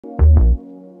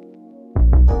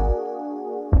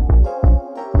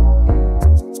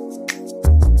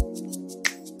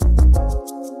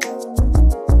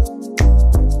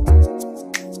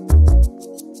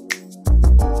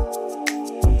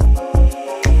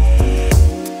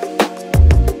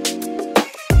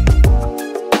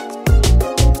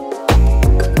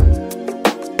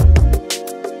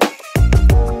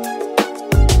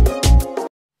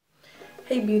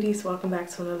beauties, welcome back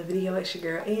to another video. It's your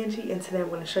girl Angie, and today I'm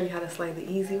going to show you how to slay the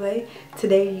easy way.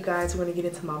 Today you guys, we're going to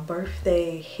get into my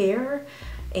birthday hair,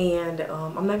 and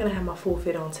I'm not going to have my full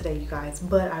fit on today, you guys,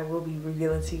 but I will be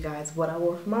revealing to you guys what I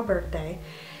wore for my birthday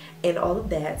and all of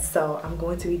that. So I'm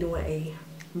going to be doing a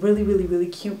really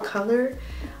cute color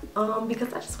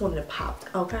because I just wanted to pop,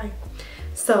 okay?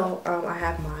 So I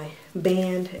have my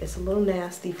band. It's a little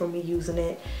nasty for me using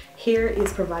it. Hair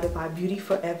is provided by Beauty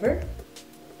Forever.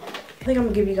 I think I'm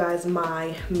gonna give you guys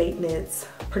my maintenance,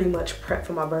 pretty much prep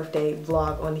for my birthday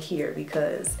vlog on here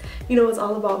because, you know, it's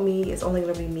all about me. It's only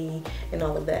gonna be me and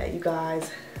all of that. You guys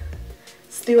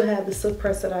still have the silk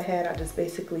press that I had. I just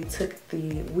basically took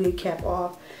the wig cap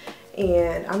off,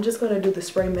 and I'm just gonna do the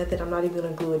spray method. I'm not even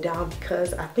gonna glue it down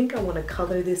because I think I wanna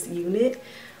color this unit,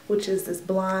 which is this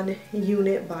blonde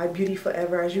unit by Beauty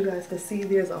Forever. As you guys can see,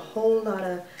 there's a whole lot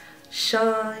of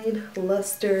shine,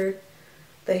 luster.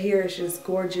 The hair is just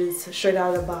gorgeous, straight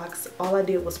out of the box. All I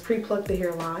did was pre-pluck the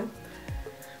hairline,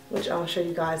 which I'll show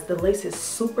you guys. The lace is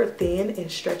super thin and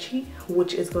stretchy,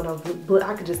 which is gonna,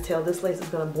 I could just tell this lace is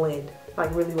gonna blend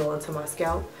like really well into my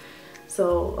scalp.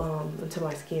 So, into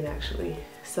my skin actually.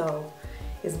 So,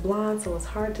 it's blonde, so it's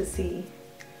hard to see,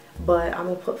 but I'm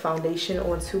gonna put foundation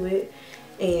onto it,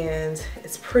 and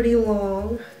it's pretty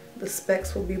long. The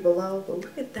specs will be below, but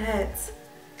look at that.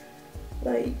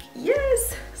 Like,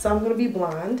 yes. So I'm gonna be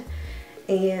blonde,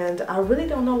 and I really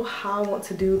don't know how I want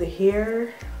to do the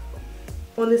hair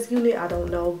on this unit. I don't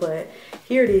know, but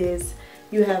here it is.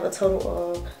 You have a total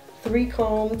of 3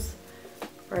 combs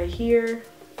right here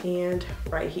and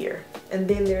right here, and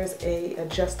then there's a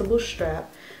adjustable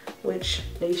strap, which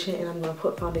foundation, and I'm gonna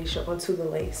put foundation onto the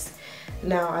lace.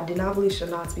 Now, I did not bleach the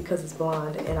knots because it's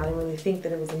blonde, and I didn't really think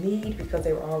that it was a need because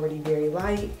they were already very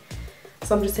light.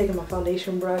 So I'm just taking my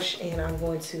foundation brush and I'm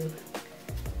going to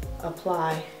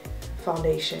apply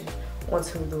foundation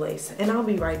onto the lace. And I'll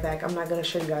be right back. I'm not going to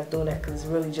show you guys doing that because it's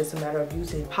really just a matter of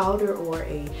using powder or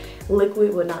a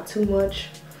liquid, but not too much.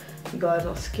 You guys,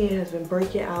 my skin has been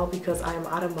breaking out because I am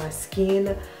out of my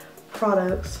skin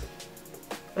products.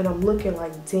 And I'm looking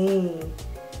like, dang,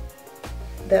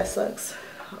 that sucks.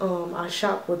 I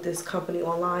shop with this company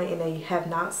online, and they have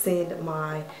not sent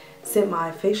my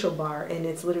facial bar, and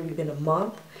it's literally been a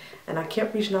month, and I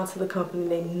kept reaching out to the company.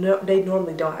 They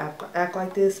normally don't act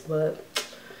like this, but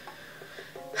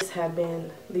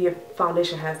the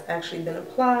foundation has actually been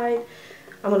applied.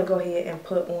 I'm gonna go ahead and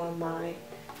put on my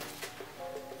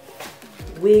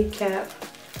wig cap.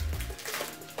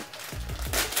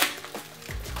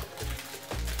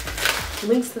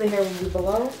 Links to the hair will be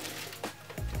below.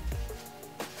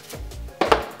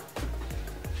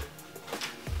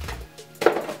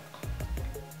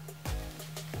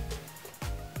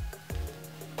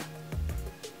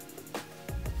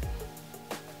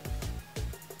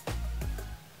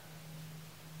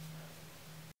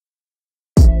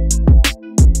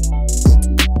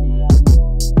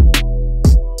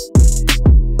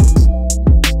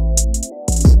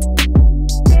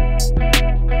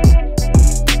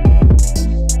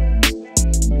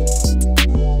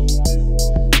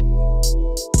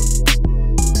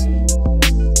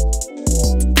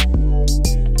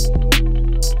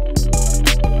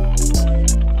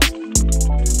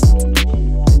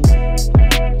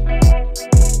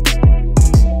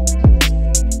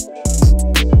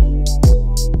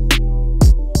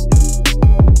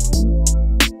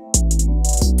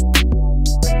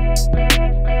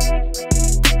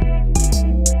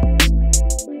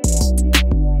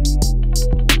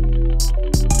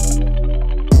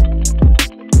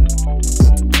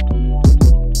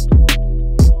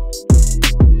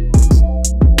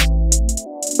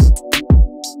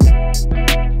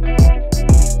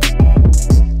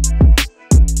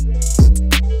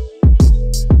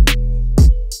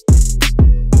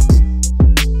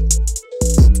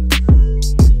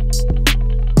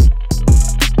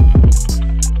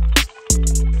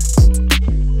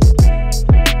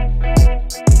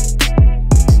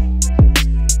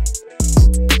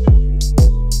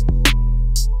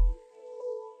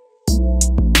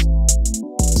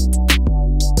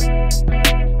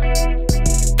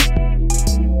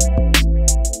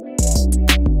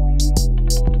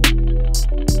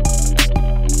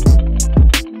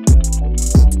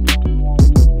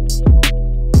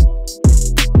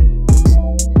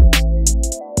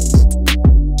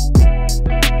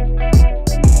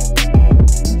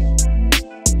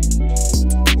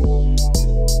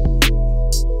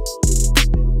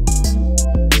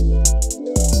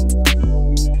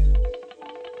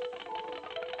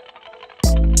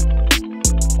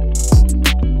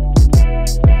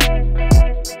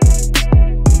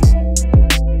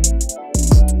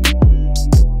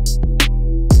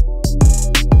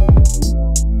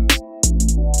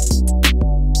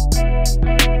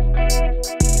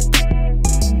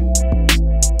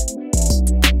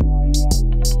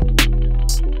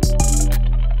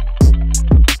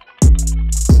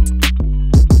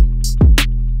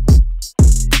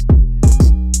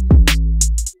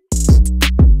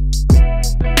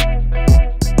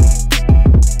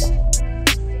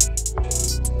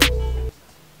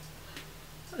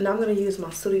 I'm going to use my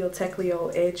Studio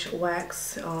Teclio Edge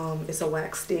Wax. It's a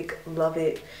wax stick. Love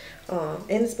it. And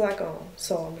it's black on.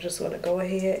 So I'm just going to go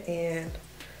ahead and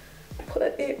put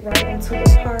it right into the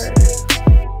part.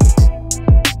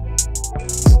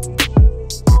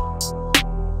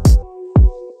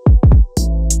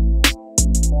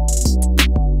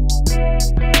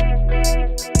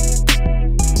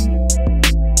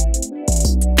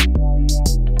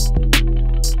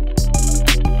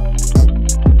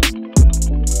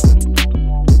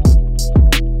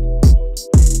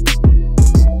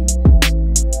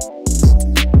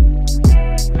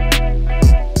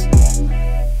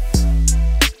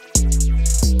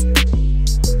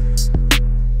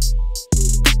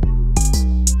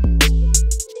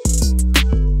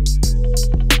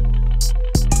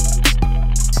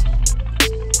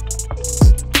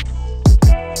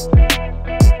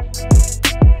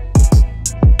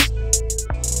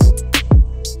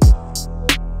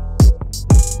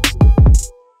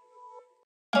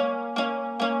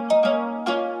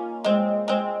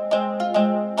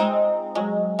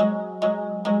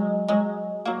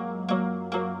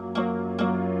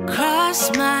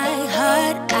 Cross my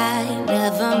heart, I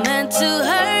never meant to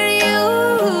hurt you,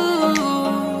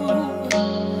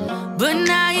 but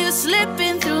now you're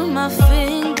slipping through my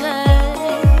fingers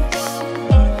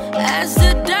as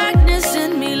the darkness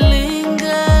in me lingers.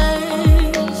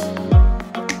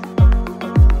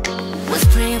 Was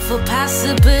praying for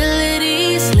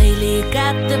possibilities, lately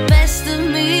got the best of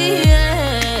me,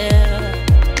 yeah.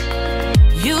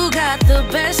 You got the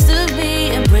best of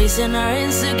me, embracing our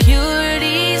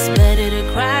insecurities. Better to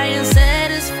cry and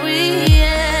set us free,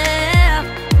 yeah.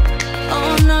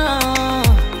 Oh no.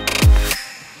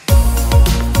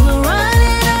 We're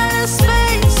running out of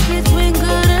space between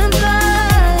good and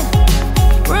bad,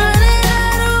 running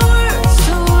out of words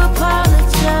to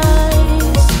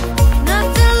apologize.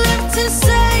 Nothing left to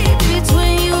say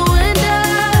between you and I.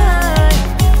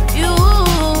 You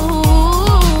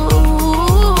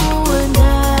and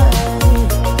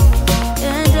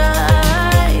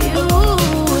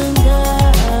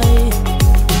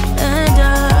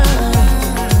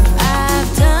I've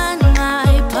done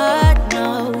my part, no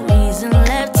reason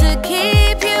left to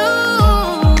keep you.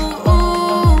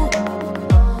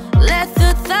 Let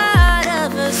the thought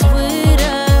of us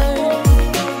wither,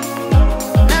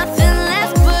 nothing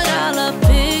left but all our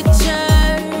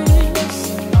pictures.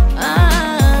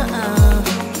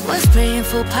 Was praying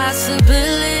for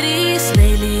possibilities,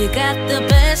 lately you got the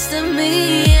best of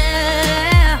me,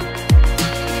 yeah.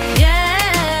 Yeah.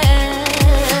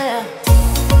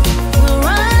 We're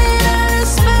running out of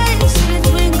space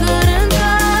between good and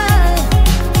bad,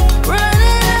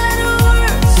 running out of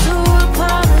words to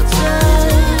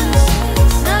apologize.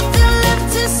 Nothing left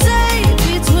to say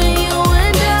between you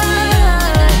and I.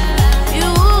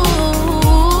 You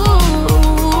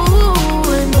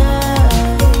and I.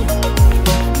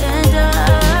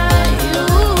 You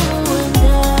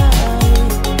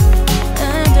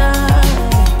and I.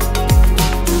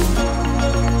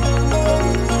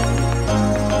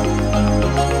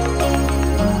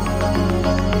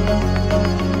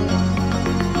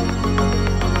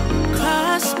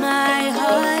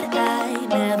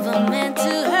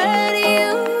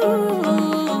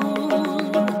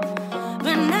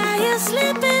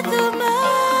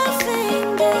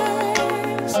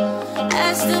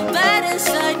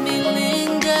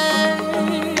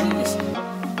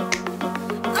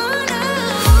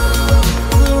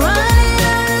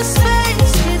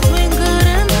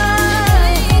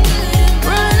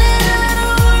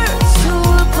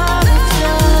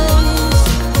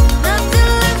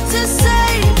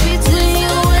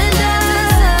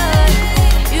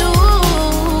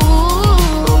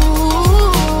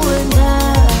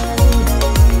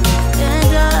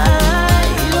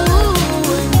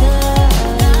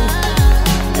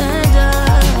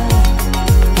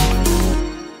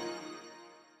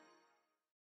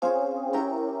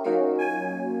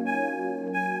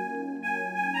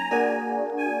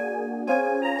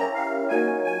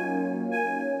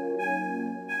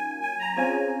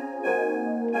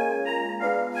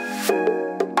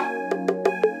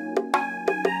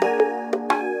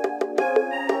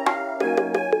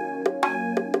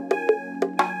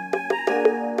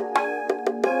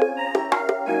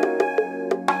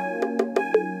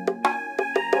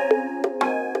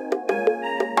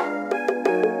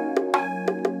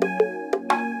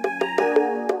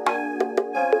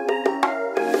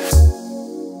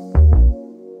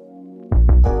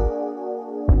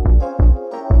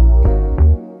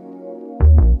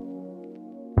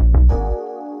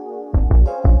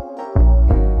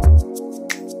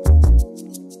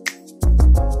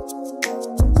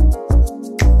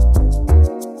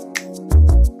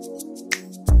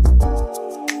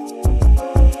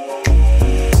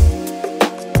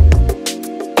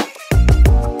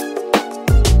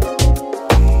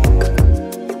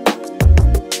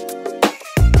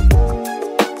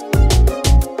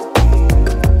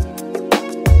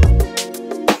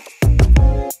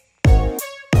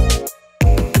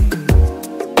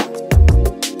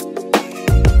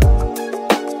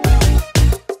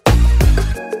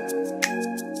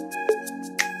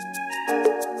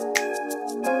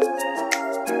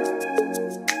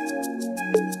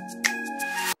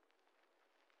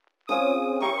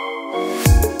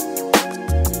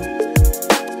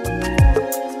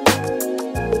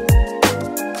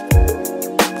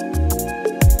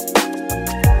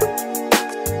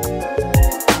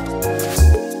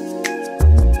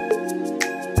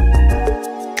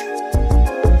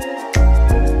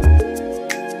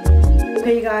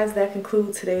 guys, that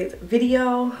concludes today's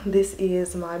video. This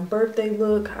is my birthday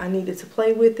look. I needed to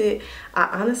play with it. I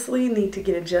honestly need to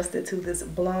get adjusted to this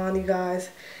blonde, you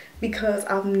guys, because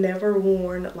I've never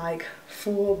worn like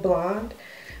full blonde.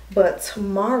 But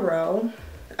tomorrow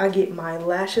I get my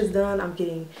lashes done. I'm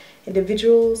getting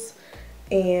individuals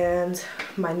and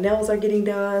my nails are getting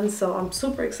done, so I'm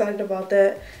super excited about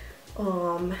that.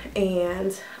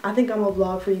 And I think I'm gonna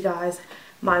vlog for you guys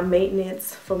my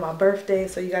maintenance for my birthday.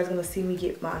 So you guys are gonna see me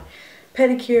get my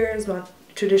pedicures, my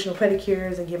traditional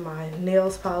pedicures, and get my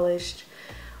nails polished.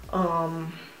 You're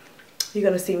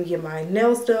gonna see me get my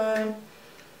nails done.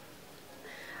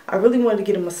 I really wanted to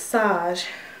get a massage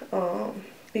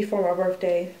before my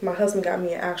birthday. My husband got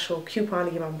me an actual coupon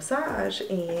to get my massage,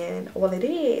 and all I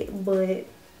did, but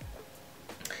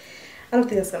I don't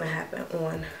think that's gonna happen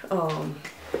on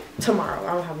tomorrow.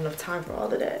 I don't have enough time for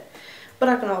all of that, but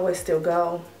I can always still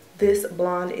go. This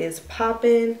blonde is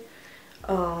popping.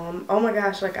 Oh my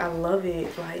gosh, like I love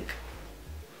it. Like,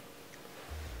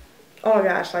 oh my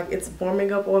gosh, like it's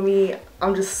warming up on me.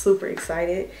 I'm just super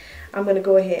excited. I'm gonna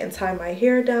go ahead and tie my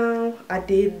hair down. I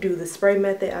did do the spray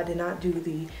method. I did not do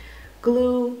the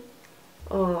glue.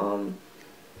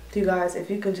 You guys, if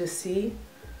you can just see,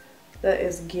 that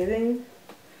is giving.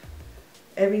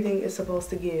 Everything is supposed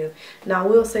to give. Now I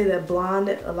will say that blonde,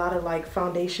 a lot of like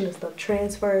foundation and stuff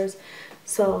transfers,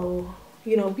 so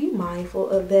you know, be mindful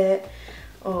of that.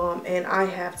 And I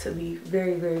have to be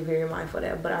very, very, very mindful of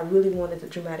that. But I really wanted the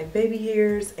dramatic baby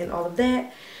hairs and all of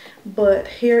that. But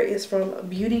hair is from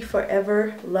Beauty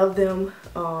Forever. Love them.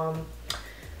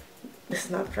 This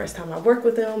is not the first time I work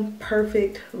with them.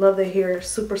 Perfect. Love their hair.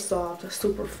 Super soft,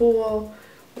 super full.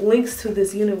 Links to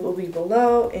this unit will be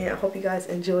below, and I hope you guys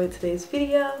enjoyed today's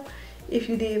video. If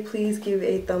you did, please give it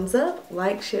a thumbs up,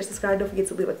 like, share, subscribe. Don't forget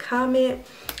to leave a comment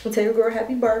and tell your girl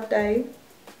happy birthday,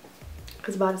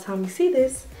 because by the time you see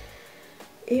this,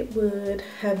 it would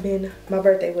have been, my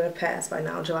birthday would have passed by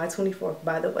now, July 24th,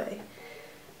 by the way.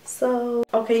 So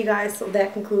okay, you guys, so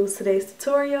that concludes today's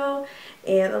tutorial,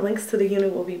 and the links to the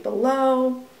unit will be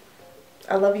below.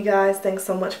 I love you guys. Thanks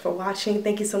so much for watching.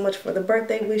 Thank you so much for the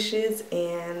birthday wishes,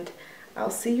 and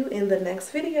I'll see you in the next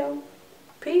video.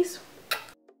 Peace.